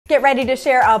Get ready to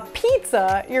share a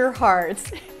pizza your heart.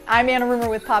 I'm Anna Rumor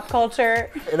with Pop Culture.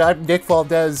 And I'm Nick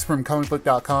Valdez from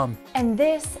comicbook.com. And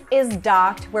this is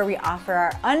Docked, where we offer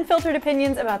our unfiltered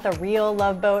opinions about the real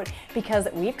Love Boat, because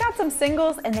we've got some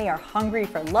singles and they are hungry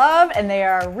for love and they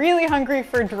are really hungry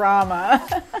for drama.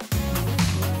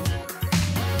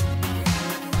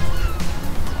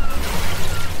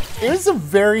 It was a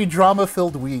very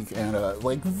drama-filled week, Anna.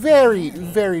 Like, very,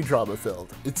 very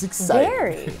drama-filled. It's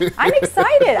exciting. Very. I'm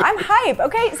excited. I'm hype.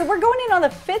 Okay, so we're going in on the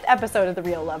 5th episode of The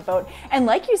Real Love Boat. And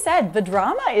like you said, the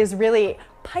drama is really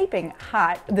piping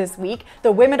hot this week.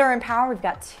 The women are in power. We've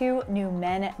got 2 new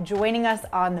men joining us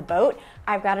on the boat.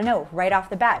 I've got to know right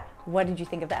off the bat, what did you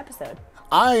think of the episode?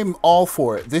 I'm all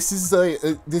for it. This is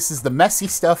the messy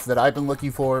stuff that I've been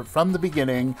looking for from the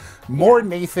beginning. More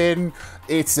Nathan.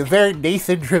 It's a very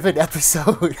Nathan-driven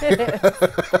episode.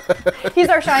 He's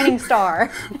our shining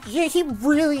star. Yeah, he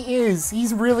really is.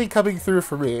 He's really coming through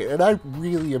for me, and I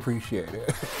really appreciate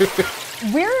it.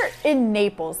 We're in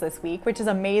Naples this week, which is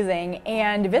amazing,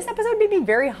 and this episode made me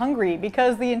very hungry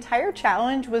because the entire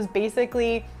challenge was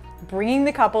basically bringing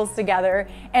the couples together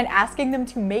and asking them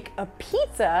to make a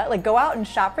pizza, like go out and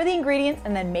shop for the ingredients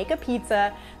and then make a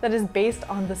pizza that is based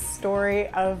on the story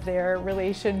of their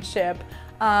relationship.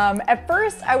 At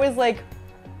first I was like,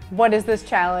 what is this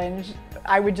challenge?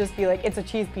 I would just be like, it's a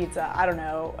cheese pizza. I don't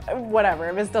know,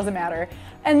 whatever, this doesn't matter.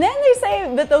 And then they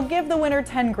say that they'll give the winner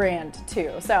 10 grand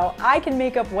too. So I can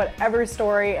make up whatever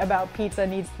story about pizza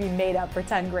needs to be made up for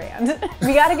 10 grand.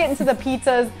 We gotta get into the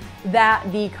pizzas that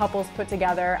the couples put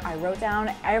together. I wrote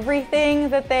down everything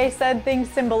that they said things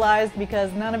symbolized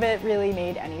because none of it really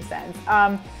made any sense.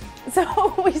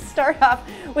 So we start off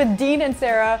with Dean and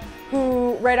Sarah,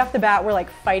 who right off the bat were like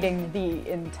fighting the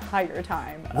entire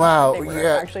time. Wow, they were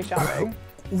actually shopping.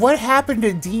 What happened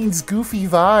to Dean's goofy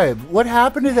vibe? What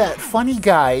happened to that funny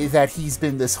guy that he's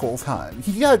been this whole time?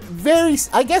 He got very,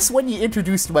 I guess when you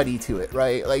introduced money to it,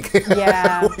 right? Like,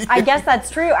 yeah, I guess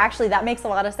that's true. Actually, that makes a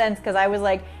lot of sense because I was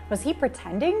like, was he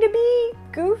pretending to be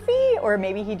goofy? Or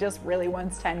maybe he just really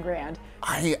wants 10 grand?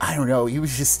 I don't know. He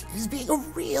was being a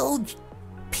real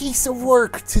piece of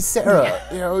work to Sarah,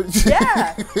 you know?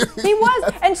 Yeah, he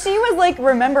was. And she was like,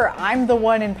 remember, I'm the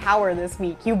one in power this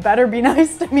week. You better be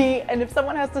nice to me. And if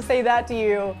someone has to say that to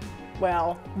you,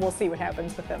 well, we'll see what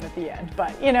happens with them at the end.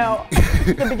 But, you know,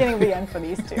 the beginning of the end for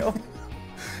these two.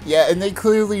 Yeah, and they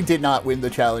clearly did not win the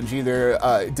challenge either,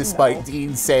 despite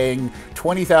Dean saying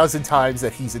 20,000 times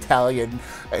that he's Italian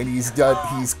and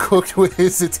he's cooked with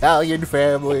his Italian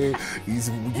family. He's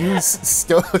used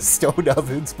stone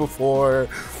ovens before,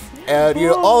 and you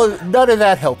know, none of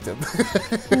that helped him.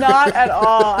 Not at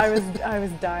all. I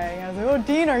was dying. I was like, oh,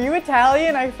 Dean, are you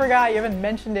Italian? I forgot. You haven't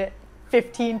mentioned it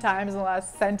 15 times in the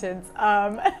last sentence.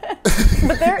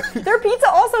 But their pizza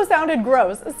also sounded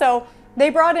gross. So they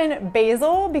brought in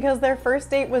basil because their first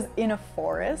date was in a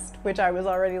forest, which I was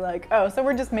already like, oh, so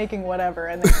we're just making whatever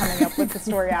and then coming up with the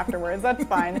story afterwards. That's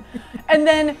fine. And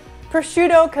then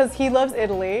prosciutto because he loves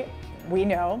Italy, we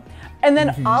know. And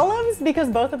then olives because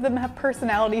both of them have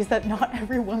personalities that not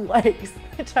everyone likes,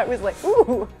 which I was like,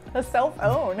 ooh, a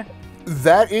self-own.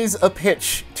 That is a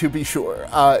pitch, to be sure.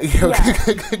 You know,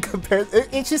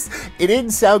 it didn't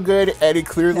sound good, and it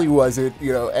clearly wasn't.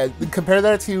 You know, and compare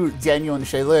that to Daniel and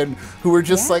Shaylin, who were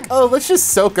just like, "Oh, let's just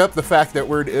soak up the fact that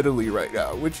we're in Italy right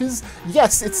now," which is,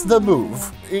 yes, it's the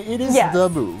move. It is the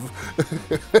move.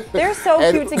 They're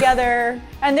so cute together,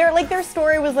 and their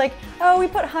story was like, "Oh, we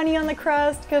put honey on the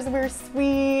crust because we're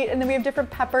sweet, and then we have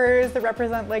different peppers that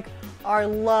represent like our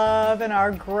love and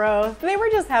our growth." They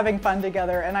were just having fun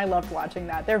together, and I loved watching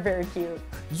that. They're very cute.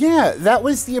 Yeah, that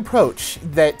was the approach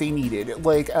that they needed.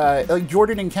 Like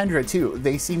Jordan and Kendra too.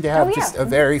 They seemed to have just a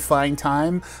very fine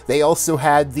time. They also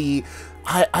had the,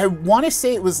 I want to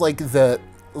say it was like the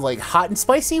hot and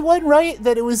spicy one, right?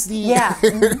 That it was the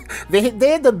they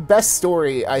had the best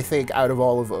story, I think, out of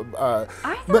all of them.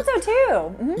 I thought so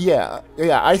too. Yeah,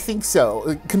 I think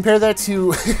so. Compare that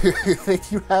to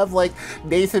you have like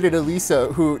Nathan and Elisa,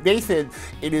 who Nathan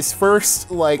in his first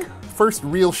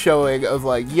real showing of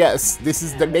like, yes, this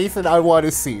is the Nathan I want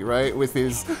to see, right? With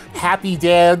his happy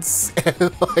dance.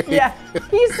 And, like, yeah,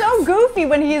 he's so goofy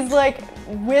when he's like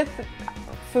with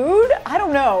food. I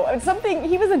don't know, something.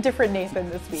 He was a different Nathan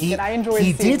this week, and I enjoyed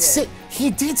seeing it. He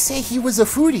did say he was a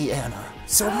foodie, Anna.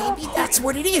 So maybe that's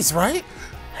what it is, right?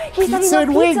 He Pizza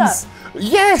and wings.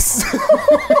 Yes!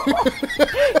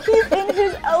 He's in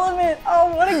his element.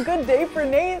 Oh, what a good day for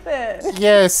Nathan.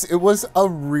 Yes, it was a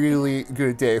really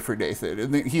good day for Nathan.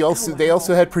 And they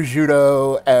also had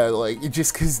prosciutto, like,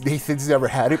 just because Nathan's never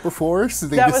had it before, so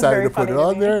they decided to put it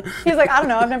on there. He's like, I don't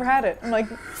know, I've never had it. I'm like,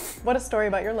 what a story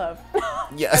about your love.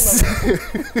 Yes.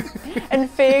 And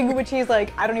Fig, which he's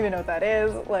like, I don't even know what that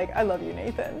is. Like, I love you,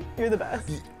 Nathan. You're the best.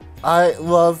 I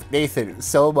love Nathan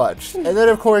so much. And then,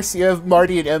 of course, you have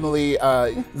Marty and Emily,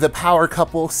 the power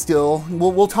couple still.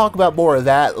 We'll talk about more of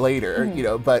that later, you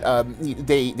know, but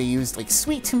they used, like,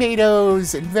 sweet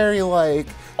tomatoes and very, like,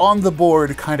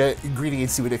 on-the-board kind of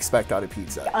ingredients you would expect on a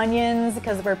pizza. Onions,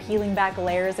 because we're peeling back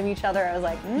layers of each other. I was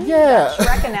like, yeah. That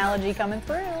Shrek analogy coming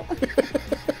through.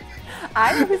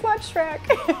 I always watch Shrek.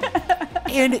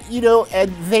 And, you know,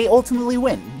 and they ultimately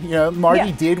win. You know,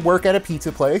 Marty did work at a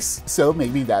pizza place, so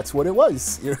maybe that's what it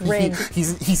was. You know,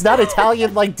 he's not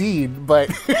Italian like Dean, but...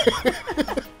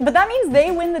 But that means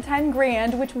they win the 10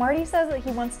 grand, which Marty says that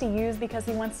he wants to use because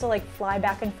he wants to, like, fly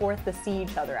back and forth to see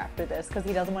each other after this because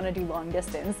he doesn't want to do long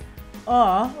distance.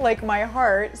 Like my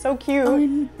heart. So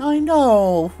cute. I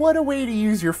know. What a way to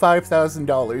use your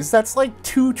 $5,000. That's like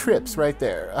 2 trips right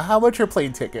there. How much are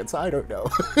plane tickets? I don't know.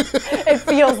 It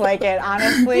feels like it,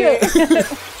 honestly. Yeah.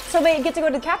 So they get to go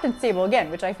to the captain's table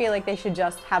again, which I feel like they should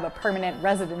just have a permanent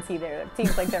residency there. It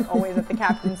seems like they're always at the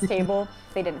captain's table.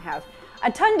 They didn't have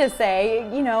a ton to say.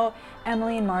 You know,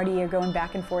 Emily and Marty are going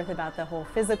back and forth about the whole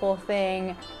physical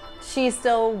thing. She's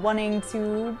still wanting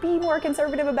to be more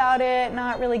conservative about it,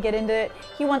 not really get into it.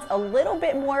 He wants a little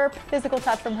bit more physical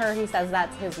touch from her. He says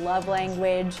that's his love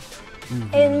language.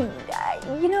 And,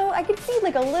 you know, I could see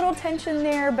like a little tension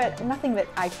there, but nothing that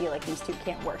I feel like these two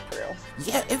can't work through.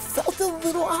 Yeah, it felt a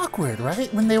little awkward,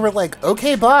 right? When they were like,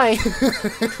 okay, bye.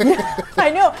 I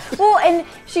know. Well, and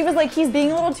she was like, he's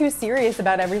being a little too serious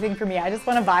about everything for me. I just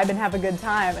want to vibe and have a good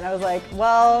time. And I was like,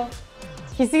 well...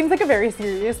 He seems like a very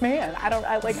serious man. I don't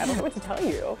know what to tell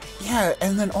you. Yeah,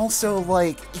 and then also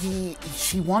like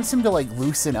she wants him to like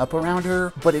loosen up around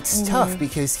her, but it's tough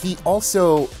because he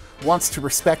also wants to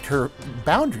respect her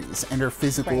boundaries and her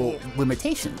physical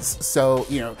limitations. So,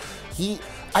 you know,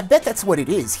 I bet that's what it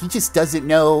is. He just doesn't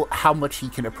know how much he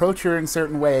can approach her in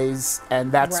certain ways,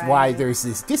 and that's why there's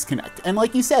this disconnect. And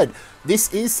like you said,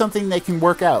 this is something they can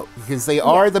work out because they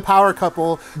are the power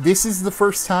couple. This is the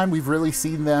first time we've really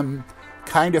seen them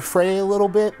kind of fray a little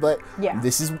bit, but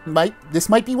this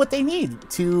might be what they need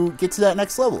to get to that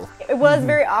next level. It was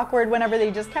very awkward whenever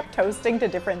they just kept toasting to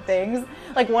different things.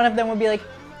 Like one of them would be like,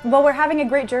 well, we're having a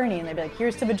great journey, and they'd be like,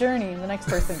 here's to the journey, and the next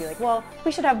person would be like, well,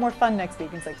 we should have more fun next week,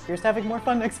 and it's like, here's to having more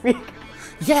fun next week.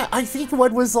 Yeah, I think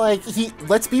one was like,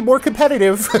 let's be more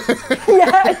competitive.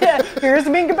 yeah, here's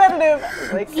to being competitive.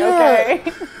 Like,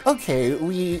 okay. Okay,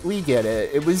 we get it.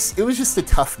 It was just a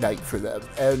tough night for them,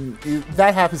 and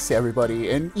that happens to everybody,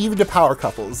 and even to power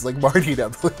couples like Marty and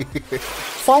Emily.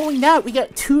 Following that, we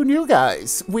got 2 new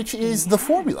guys, which is the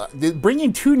formula. Bring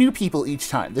in 2 new people each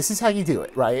time. This is how you do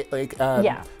it, right? Like,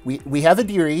 we have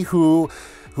Adiri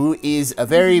who is a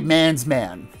very man's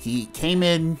man. He came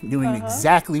in doing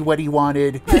exactly what he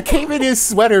wanted. He came in his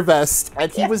sweater vest,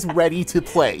 and he was ready to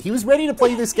play. He was ready to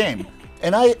play this game.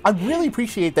 And I really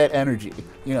appreciate that energy,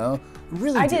 you know?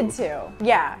 Really I did too,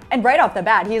 yeah. And right off the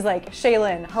bat, he's like,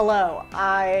 𝐿'Ailin, hello,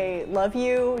 I love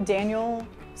you, Daniel,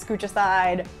 scooch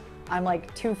aside. I'm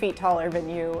like 2 feet taller than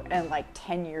you and like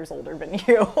 10 years older than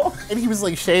you. And he was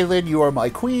like, 𝐿'Ailin, you are my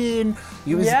queen.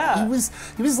 He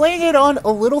was laying it on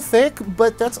a little thick,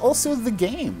 but that's also the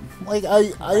game. Like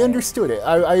I understood it.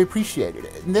 I appreciated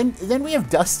it. And then we have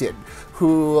Dustin,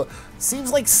 who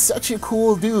seems like such a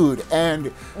cool dude,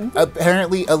 and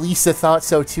apparently Elisa thought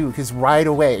so too, because right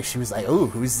away she was like, oh,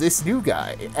 who's this new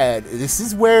guy? And this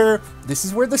is where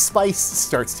the spice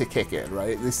starts to kick in,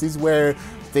 right? This is where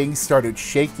things started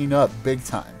shaking up big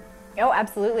time. Oh,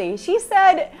 absolutely. She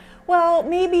said, well,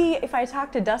 maybe if I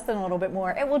talk to Dustin a little bit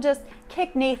more, it will just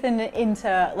kick Nathan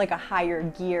into like a higher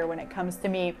gear when it comes to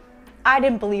me. I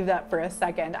didn't believe that for a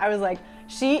second. I was like,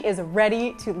 she is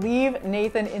ready to leave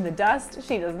Nathan in the dust.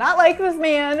 She does not like this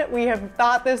man. We have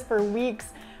thought this for weeks.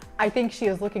 I think she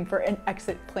is looking for an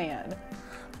exit plan.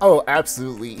 Oh,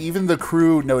 absolutely. Even the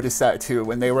crew noticed that too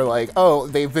when they were like, oh,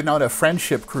 they've been on a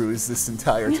friendship cruise this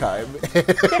entire time.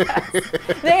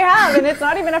 Yes, they have, and it's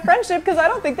not even a friendship because I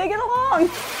don't think they get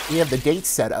along. We have the date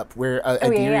set up where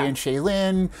Adiri and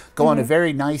𝐿'Ailin go on a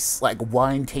very nice like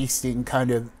wine tasting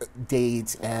kind of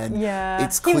date, and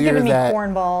it's clear he's giving me that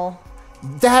cornball.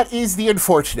 That is the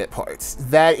unfortunate part.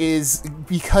 That is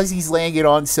because he's laying it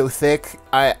on so thick.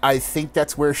 I think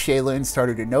that's where 𝐿'Ailin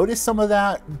started to notice some of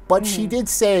that. But she did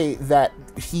say that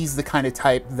he's the kind of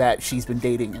type that she's been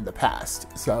dating in the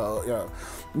past. So, you know,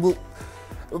 well,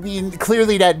 I mean,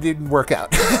 clearly that didn't work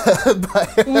out.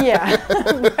 But yeah,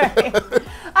 right.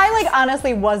 I like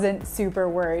honestly wasn't super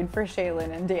worried for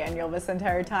𝐿 and Daniel this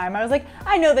entire time. I was like,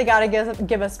 I know they gotta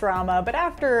give us drama, but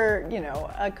after, you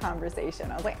know, a conversation,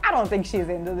 I was like, I don't think she's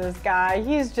into this guy.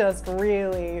 He's just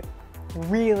really,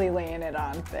 really laying it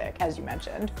on thick, as you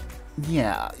mentioned.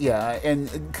 Yeah,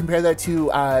 and compare that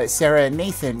to Sarah and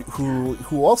Nathan,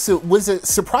 who also was a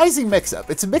surprising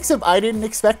mix-up. It's a mix-up I didn't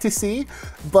expect to see,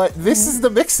 but this is the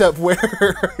mix-up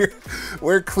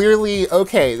where clearly,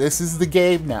 okay, this is the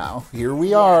game now. Here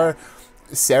we are.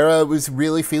 Sarah was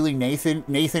really feeling Nathan.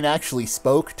 Nathan actually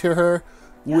spoke to her,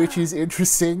 which is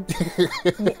interesting.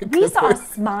 We saw a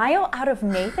smile out of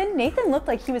Nathan. Nathan looked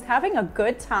like he was having a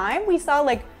good time. We saw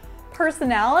like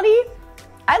personality.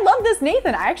 I love this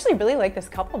Nathan. I actually really like this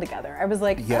couple together. I was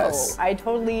like, yes. Oh, I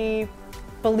totally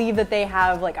believe that they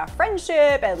have like a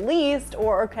friendship at least,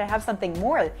 or could have something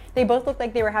more. They both looked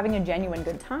like they were having a genuine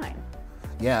good time.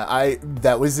 Yeah,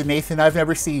 that was a Nathan I've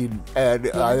never seen, and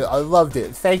I loved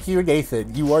it. Thank you,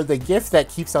 Nathan. You are the gift that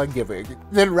keeps on giving.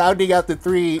 Then rounding out the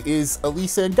three is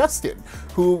Alexa and Dustin,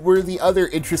 who were the other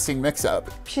interesting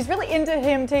mix-up. She's really into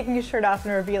him taking his shirt off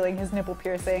and revealing his nipple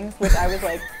piercings, which I was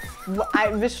like,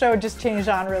 this show just changed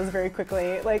genres very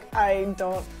quickly. Like,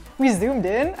 we zoomed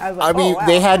in. I was like, I mean, oh, wow.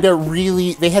 they had to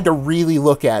really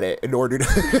look at it in order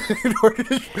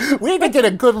to, we need to get a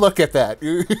good look at that.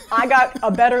 I got a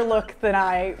better look than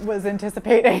I was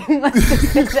anticipating. Let's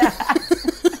just say that.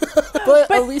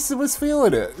 But Alexa was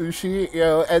feeling it. She, you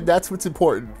know, and that's what's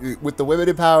important with the women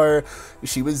in power.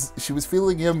 She was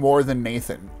feeling him more than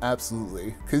Nathan.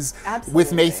 Absolutely. Because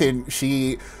with Nathan,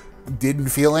 she didn't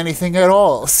feel anything at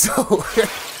all. So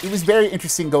it was very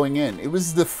interesting going in. It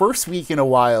was the first week in a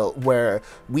while where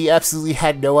we absolutely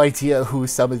had no idea who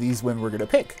some of these women were going to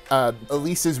pick.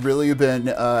 Alicia's really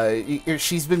been,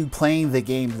 she's been playing the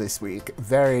game this week,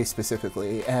 very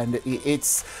specifically. And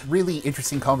it's really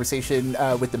interesting conversation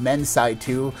with the men's side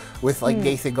too, with like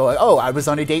Nathan going, oh, I was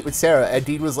on a date with Sarah. And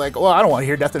Dean was like, well, I don't want to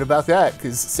hear nothing about that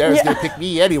because Sarah's going to pick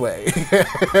me anyway.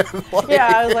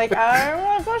 Yeah, I was like,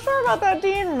 I'm not sure about that,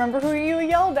 Dean. Remember who you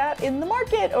yelled at in the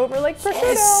market over like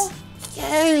prosciutto?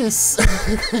 Yes.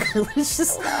 It was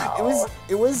just,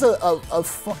 it was a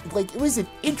fun, like, it was an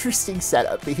interesting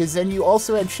setup because then you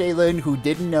also had 𝐿 who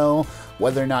didn't know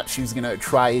whether or not she was gonna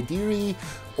try Adiri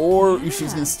or if she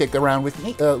was gonna stick around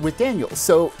with Daniel.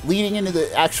 So leading into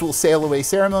the actual sail away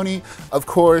ceremony, of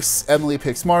course, Emily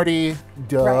picks Marty.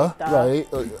 Duh. Right.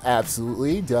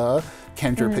 Absolutely. Duh.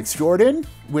 Kendra picks Jordan,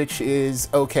 which is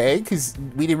okay because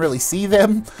we didn't really see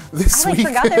them this week.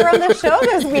 I forgot they were on the show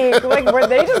this week. Like,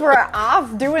 they just were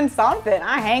off doing something,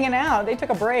 hanging out. They took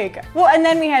a break. Well, and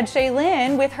then we had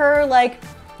𝐒 with her, like,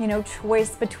 you know,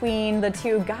 choice between the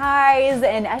two guys,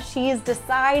 and as she's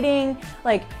deciding,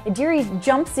 like, Adiri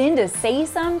jumps in to say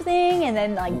something, and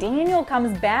then like Daniel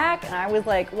comes back, and I was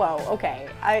like, whoa, okay.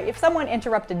 If someone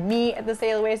interrupted me at the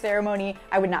sail away ceremony,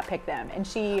 I would not pick them, and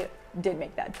she did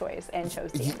make that choice and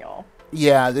chose Daniel.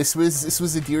 Yeah, this was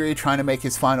Adiri trying to make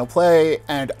his final play,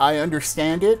 and I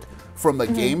understand it from a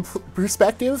game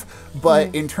perspective,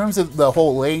 but in terms of the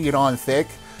whole laying it on thick,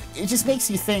 it just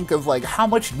makes you think of like how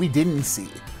much we didn't see,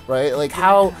 right? Like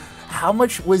how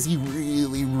much was he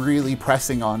really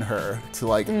pressing on her to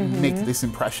like make this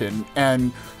impression,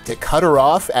 and to cut her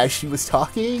off as she was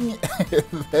talking,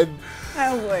 and then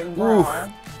I was like,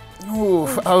 wow.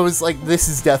 I was like, this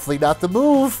is definitely not the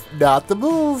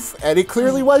move, and it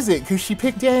clearly wasn't because she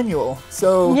picked Daniel.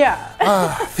 So yeah,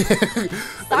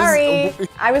 sorry,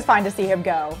 I was fine to see him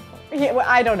go.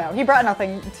 I don't know, he brought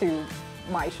nothing to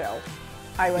my show.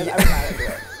 I was not into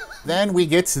it. Then we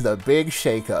get to the big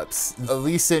shakeups.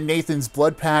 Alexa and Nathan's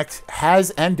blood pact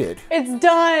has ended. It's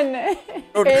done.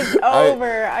 It's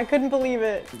over. I couldn't believe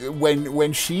it.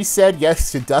 When she said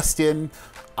yes to Dustin,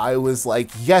 I was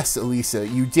like, yes, Alexa,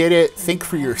 you did it. Think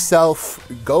for yourself.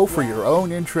 Go for your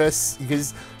own interests.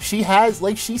 Because she has,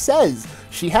 like she says,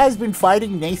 she has been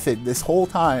fighting Nathan this whole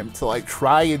time to like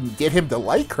try and get him to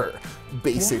like her,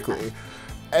 basically.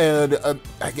 And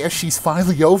I guess she's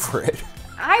finally over it.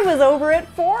 I was over it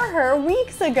for her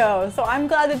weeks ago. So I'm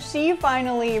glad that she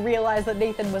finally realized that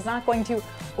Nathan was not going to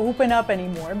open up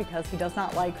anymore because he does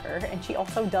not like her. And she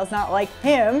also does not like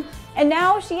him. And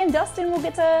now she and Dustin will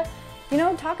get to, you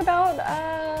know, talk about,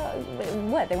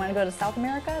 what, they want to go to South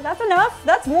America? That's enough.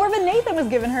 That's more than Nathan was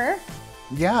giving her.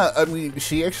 Yeah, I mean,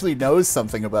 she actually knows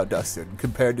something about Dustin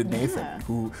compared to Nathan,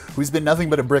 who's been nothing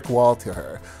but a brick wall to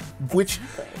her. Which,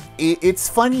 It's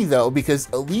funny though, because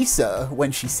Elisa,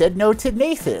 when she said no to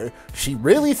Nathan, she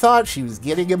really thought she was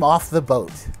getting him off the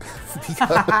boat.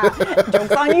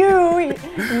 Joke's on you!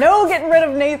 No getting rid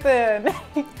of Nathan!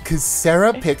 Because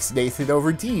Sarah picks Nathan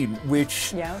over Dean,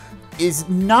 which is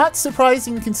not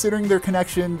surprising considering their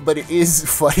connection, but it is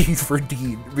funny for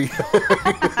Dean.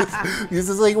 Because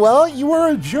it's like, well, you were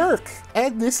a jerk,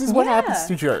 and this is what happens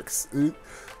to jerks. It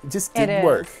just didn't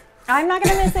work. I'm not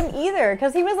gonna miss him either,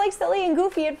 because he was like silly and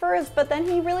goofy at first, but then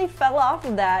he really fell off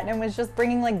of that and was just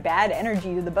bringing like bad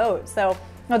energy to the boat. So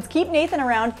let's keep Nathan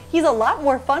around. He's a lot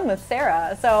more fun with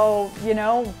Sarah. So, you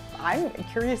know, I'm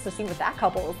curious to see what that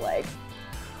couple is like.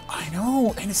 I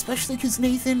know, and especially because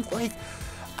Nathan, like,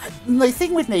 my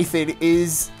thing with Nathan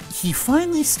is he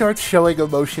finally starts showing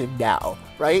emotion now,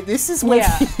 right? This is when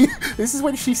this is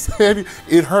when she said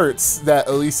it hurts that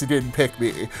Elisa didn't pick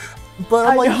me. But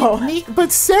I'm like,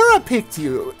 but Sarah picked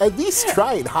you. At least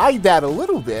try and hide that a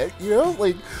little bit, you know?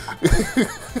 Like,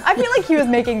 I feel like he was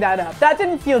making that up. That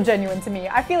didn't feel genuine to me.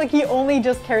 I feel like he only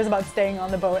just cares about staying on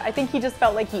the boat. I think he just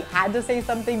felt like he had to say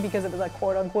something because it was a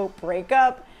quote-unquote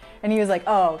breakup. And he was like,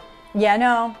 oh, yeah,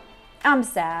 no, I'm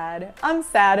sad. I'm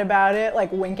sad about it,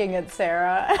 like winking at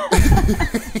Sarah.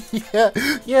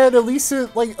 yeah, and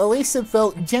Elisa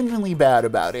felt genuinely bad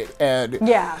about it. And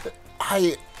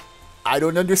I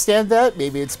don't understand that.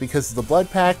 Maybe it's because of the blood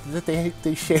pact that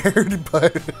they shared,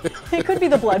 but it could be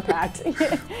the blood pact.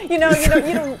 you know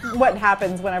what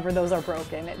happens whenever those are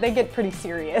broken. They get pretty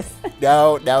serious.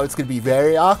 Now it's gonna be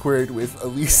very awkward with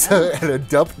Elisa and a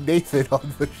dumped Nathan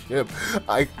on the ship.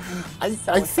 I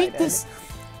think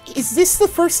is this the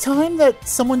first time that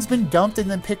someone's been dumped and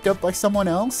then picked up by someone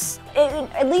else?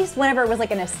 At least whenever it was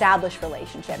like an established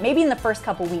relationship. Maybe in the first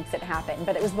couple weeks it happened,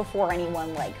 but it was before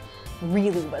anyone like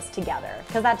really was together,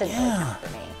 because that didn't really count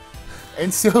for me.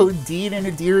 And so Dean and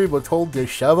Adiri were told to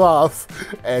shove off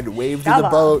and wave to the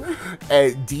boat,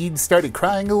 and Dean started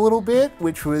crying a little bit,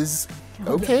 which was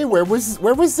okay. Where was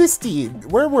this Dean?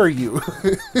 Where were you?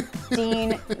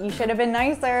 Dean, you should have been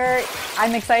nicer.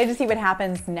 I'm excited to see what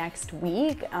happens next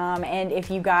week, and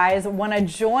if you guys want to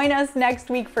join us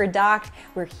next week for Doc,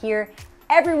 we're here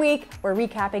every week. We're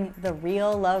recapping the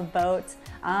Real Love Boat.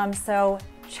 So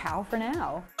ciao for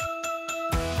now.